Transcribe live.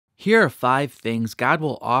Here are 5 things God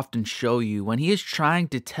will often show you when He is trying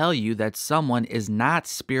to tell you that someone is not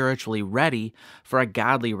spiritually ready for a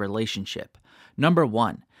godly relationship. Number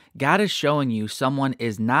 1, God is showing you someone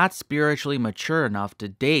is not spiritually mature enough to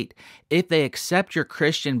date if they accept your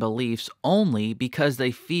Christian beliefs only because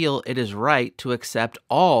they feel it is right to accept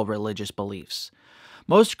all religious beliefs.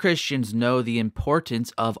 Most Christians know the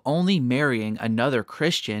importance of only marrying another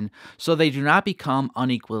Christian so they do not become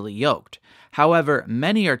unequally yoked. However,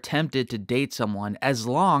 many are tempted to date someone as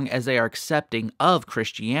long as they are accepting of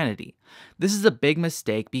Christianity. This is a big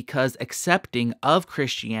mistake because accepting of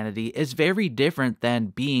Christianity is very different than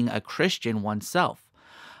being a Christian oneself.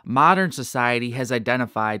 Modern society has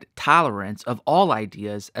identified tolerance of all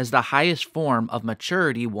ideas as the highest form of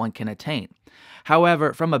maturity one can attain.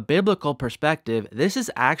 However, from a biblical perspective, this is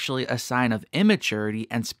actually a sign of immaturity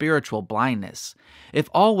and spiritual blindness. If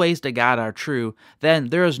all ways to God are true, then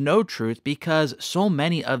there is no truth because so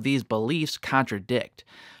many of these beliefs contradict.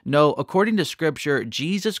 No, according to Scripture,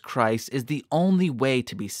 Jesus Christ is the only way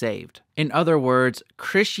to be saved. In other words,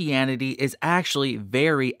 Christianity is actually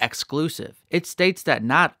very exclusive. It states that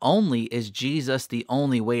not only is Jesus the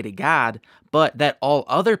only way to God, but that all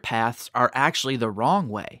other paths are actually the wrong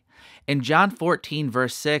way. In John 14,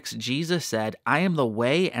 verse 6, Jesus said, "I am the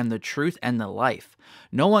way and the truth and the life.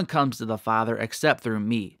 No one comes to the Father except through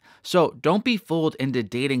me." So don't be fooled into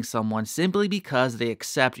dating someone simply because they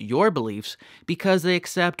accept your beliefs, because they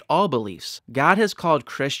accept all beliefs. God has called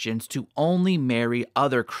Christians to only marry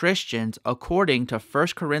other Christians according to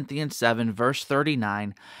 1 Corinthians 7, verse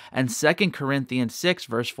 39, and 2 Corinthians 6,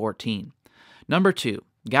 verse 14. Number 2.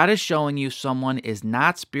 God is showing you someone is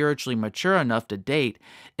not spiritually mature enough to date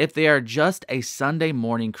if they are just a Sunday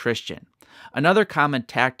morning Christian. Another common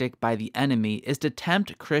tactic by the enemy is to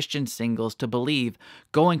tempt Christian singles to believe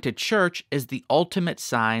going to church is the ultimate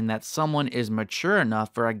sign that someone is mature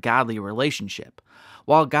enough for a godly relationship.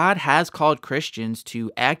 While God has called Christians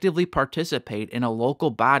to actively participate in a local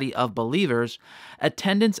body of believers,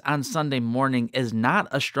 attendance on Sunday morning is not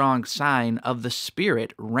a strong sign of the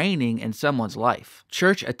Spirit reigning in someone's life.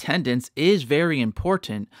 Church attendance is very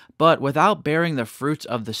important, but without bearing the fruits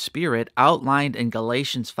of the Spirit outlined in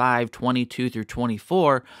Galatians 5:22 through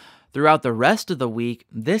 24, throughout the rest of the week,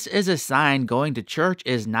 this is a sign going to church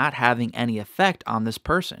is not having any effect on this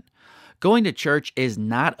person. Going to church is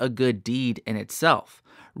not a good deed in itself.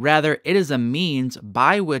 Rather, it is a means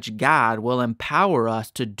by which God will empower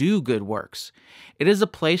us to do good works. It is a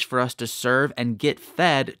place for us to serve and get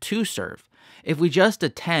fed to serve. If we just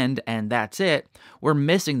attend and that's it, we're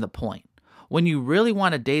missing the point. When you really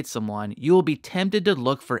want to date someone, you will be tempted to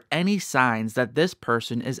look for any signs that this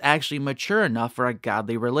person is actually mature enough for a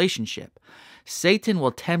godly relationship. Satan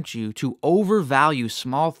will tempt you to overvalue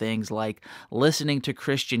small things like listening to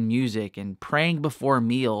Christian music and praying before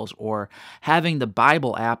meals or having the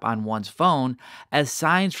Bible app on one's phone as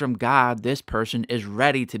signs from God this person is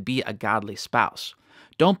ready to be a godly spouse.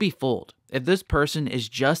 Don't be fooled. If this person is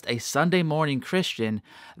just a Sunday morning Christian,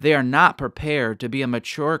 they are not prepared to be a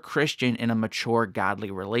mature Christian in a mature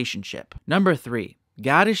godly relationship. Number 3.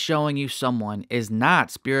 God is showing you someone is not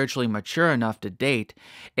spiritually mature enough to date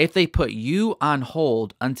if they put you on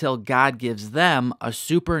hold until God gives them a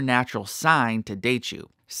supernatural sign to date you.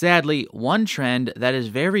 Sadly, one trend that is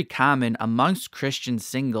very common amongst Christian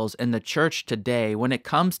singles in the church today when it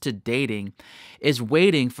comes to dating is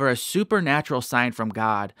waiting for a supernatural sign from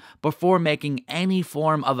God before making any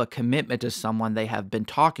form of a commitment to someone they have been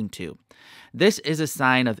talking to. This is a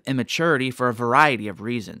sign of immaturity for a variety of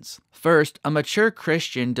reasons. First, a mature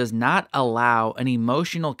Christian does not allow an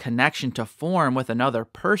emotional connection to form with another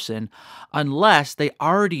person unless they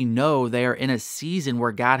already know they are in a season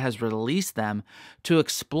where God has released them to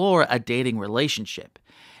explore a dating relationship.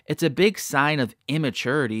 It's a big sign of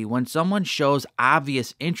immaturity when someone shows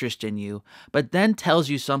obvious interest in you, but then tells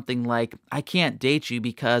you something like, "I can't date you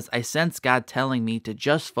because I sense God telling me to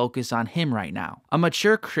just focus on Him right now." A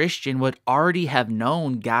mature Christian would already have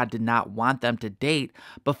known God did not want them to date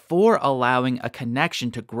before allowing a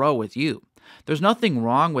connection to grow with you. There's nothing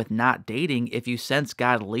wrong with not dating if you sense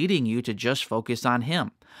God leading you to just focus on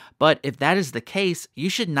Him. But if that is the case, you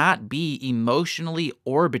should not be emotionally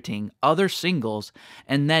orbiting other singles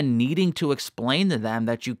and then needing to explain to them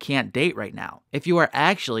that you can't date right now. If you are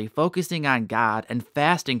actually focusing on God and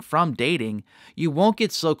fasting from dating, you won't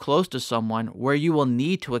get so close to someone where you will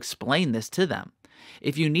need to explain this to them.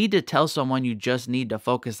 If you need to tell someone you just need to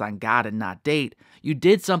focus on God and not date, you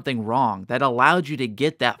did something wrong that allowed you to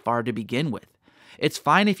get that far to begin with. It's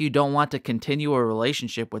fine if you don't want to continue a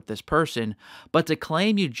relationship with this person, but to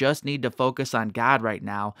claim you just need to focus on God right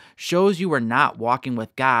now shows you are not walking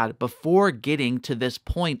with God before getting to this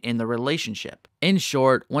point in the relationship. In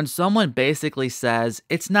short, when someone basically says,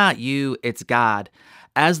 "It's not you, it's God,"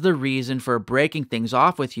 as the reason for breaking things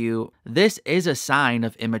off with you, this is a sign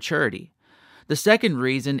of immaturity. The second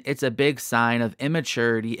reason it's a big sign of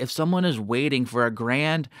immaturity if someone is waiting for a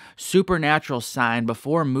grand, supernatural sign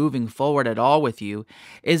before moving forward at all with you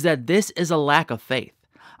is that this is a lack of faith.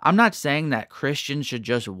 I'm not saying that Christians should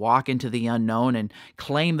just walk into the unknown and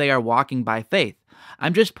claim they are walking by faith.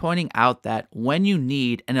 I'm just pointing out that when you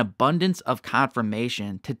need an abundance of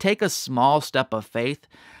confirmation to take a small step of faith,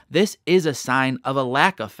 this is a sign of a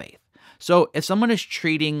lack of faith. So if someone is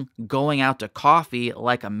treating going out to coffee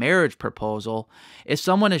like a marriage proposal, if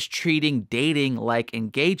someone is treating dating like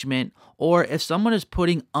engagement, or if someone is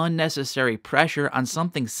putting unnecessary pressure on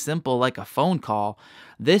something simple like a phone call,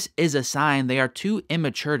 this is a sign they are too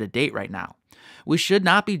immature to date right now. We should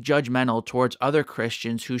not be judgmental towards other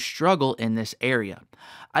Christians who struggle in this area.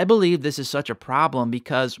 I believe this is such a problem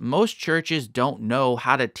because most churches don't know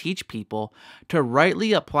how to teach people to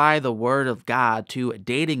rightly apply the Word of God to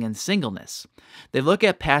dating and singleness. They look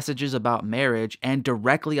at passages about marriage and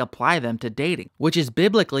directly apply them to dating, which is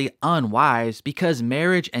biblically unwise because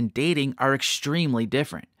marriage and dating are extremely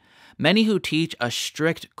different. Many who teach a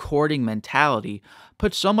strict courting mentality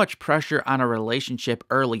put so much pressure on a relationship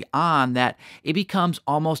early on that it becomes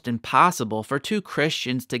almost impossible for two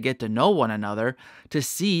Christians to get to know one another to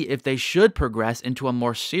see if they should progress into a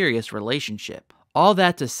more serious relationship. All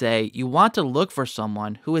that to say, you want to look for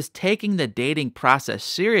someone who is taking the dating process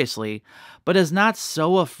seriously, but is not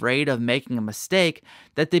so afraid of making a mistake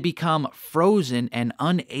that they become frozen and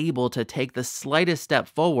unable to take the slightest step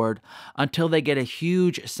forward until they get a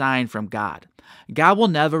huge sign from God. God will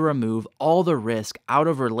never remove all the risk out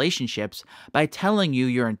of relationships by telling you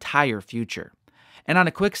your entire future. And on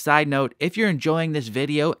a quick side note, if you're enjoying this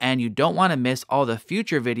video and you don't want to miss all the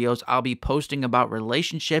future videos I'll be posting about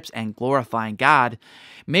relationships and glorifying God,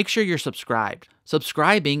 make sure you're subscribed.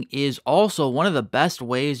 Subscribing is also one of the best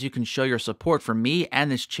ways you can show your support for me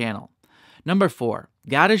and this channel. Number 4,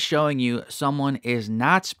 God is showing you someone is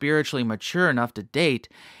not spiritually mature enough to date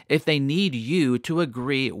if they need you to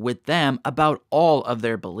agree with them about all of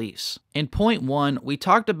their beliefs. In point 1, we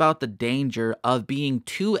talked about the danger of being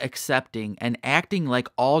too accepting and acting like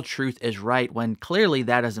all truth is right when clearly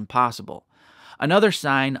that is impossible. Another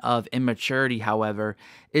sign of immaturity, however,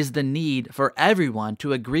 is the need for everyone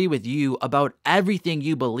to agree with you about everything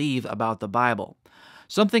you believe about the Bible.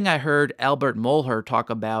 Something I heard Albert Mohler talk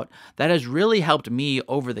about that has really helped me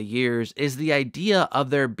over the years is the idea of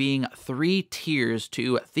there being 3 tiers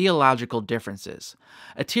to theological differences.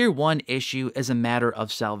 A tier 1 issue is a matter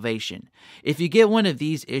of salvation. If you get one of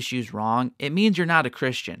these issues wrong, it means you're not a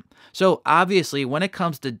Christian. So obviously, when it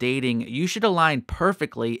comes to dating, you should align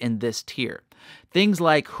perfectly in this tier. Things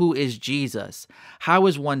like who is Jesus, how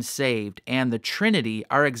is one saved, and the Trinity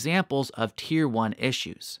are examples of tier 1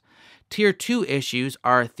 issues. Tier 2 issues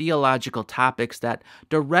are theological topics that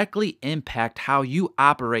directly impact how you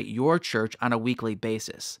operate your church on a weekly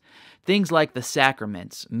basis. Things like the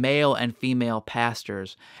sacraments, male and female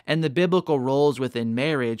pastors, and the biblical roles within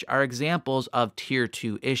marriage are examples of Tier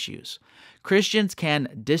 2 issues. Christians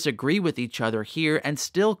can disagree with each other here and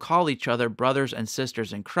still call each other brothers and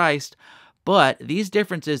sisters in Christ, but these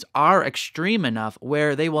differences are extreme enough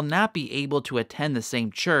where they will not be able to attend the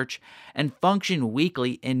same church and function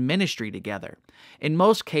weekly in ministry together. In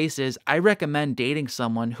most cases, I recommend dating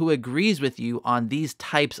someone who agrees with you on these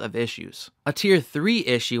types of issues. A Tier 3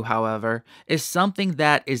 issue, however, is something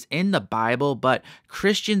that is in the Bible, but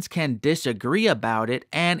Christians can disagree about it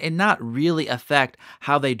and it not really affect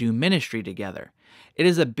how they do ministry together. It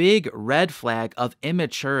is a big red flag of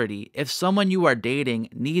immaturity if someone you are dating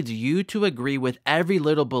needs you to agree with every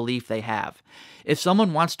little belief they have. If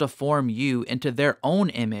someone wants to form you into their own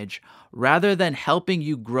image rather than helping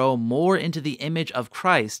you grow more into the image of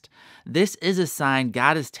Christ, this is a sign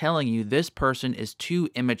God is telling you this person is too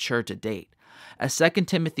immature to date. As 2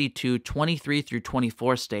 Timothy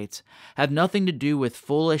 2:23-24 states, have nothing to do with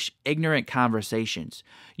foolish, ignorant conversations.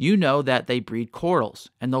 You know that they breed quarrels,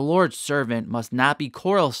 and the Lord's servant must not be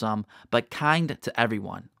quarrelsome, but kind to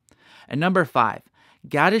everyone. And number 5,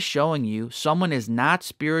 God is showing you someone is not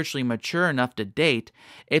spiritually mature enough to date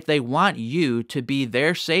if they want you to be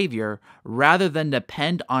their savior rather than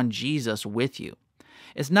depend on Jesus with you.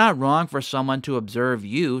 It's not wrong for someone to observe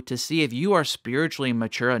you to see if you are spiritually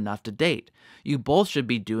mature enough to date. You both should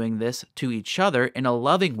be doing this to each other in a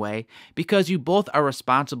loving way because you both are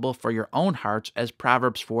responsible for your own hearts, as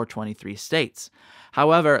Proverbs 4:23 states.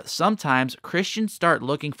 However, sometimes Christians start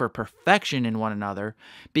looking for perfection in one another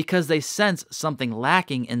because they sense something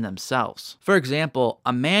lacking in themselves. For example,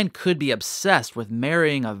 a man could be obsessed with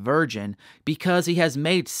marrying a virgin because he has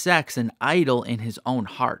made sex an idol in his own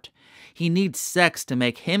heart. He needs sex to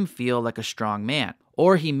make him feel like a strong man.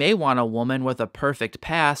 Or he may want a woman with a perfect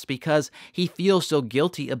past because he feels so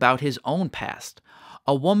guilty about his own past.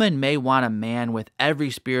 A woman may want a man with every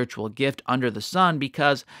spiritual gift under the sun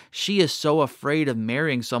because she is so afraid of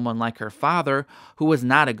marrying someone like her father who is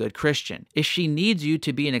not a good Christian. If she needs you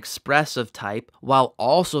to be an expressive type while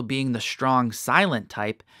also being the strong, silent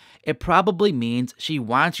type, it probably means she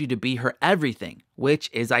wants you to be her everything, which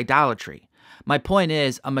is idolatry. My point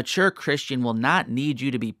is, a mature Christian will not need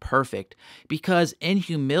you to be perfect because in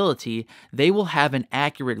humility, they will have an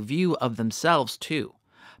accurate view of themselves too.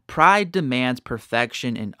 Pride demands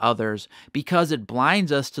perfection in others because it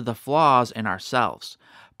blinds us to the flaws in ourselves.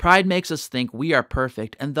 Pride makes us think we are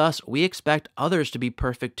perfect, and thus we expect others to be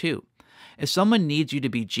perfect too. If someone needs you to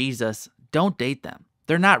be Jesus, don't date them.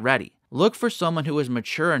 They're not ready. Look for someone who is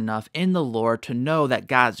mature enough in the Lord to know that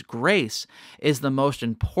God's grace is the most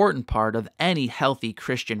important part of any healthy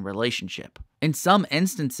Christian relationship. In some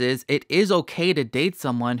instances, it is okay to date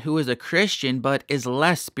someone who is a Christian but is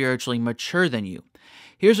less spiritually mature than you.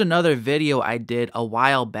 Here's another video I did a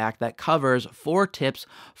while back that covers 4 tips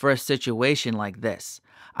for a situation like this.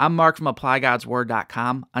 I'm Mark from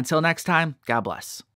ApplyGodsWord.com. Until next time, God bless.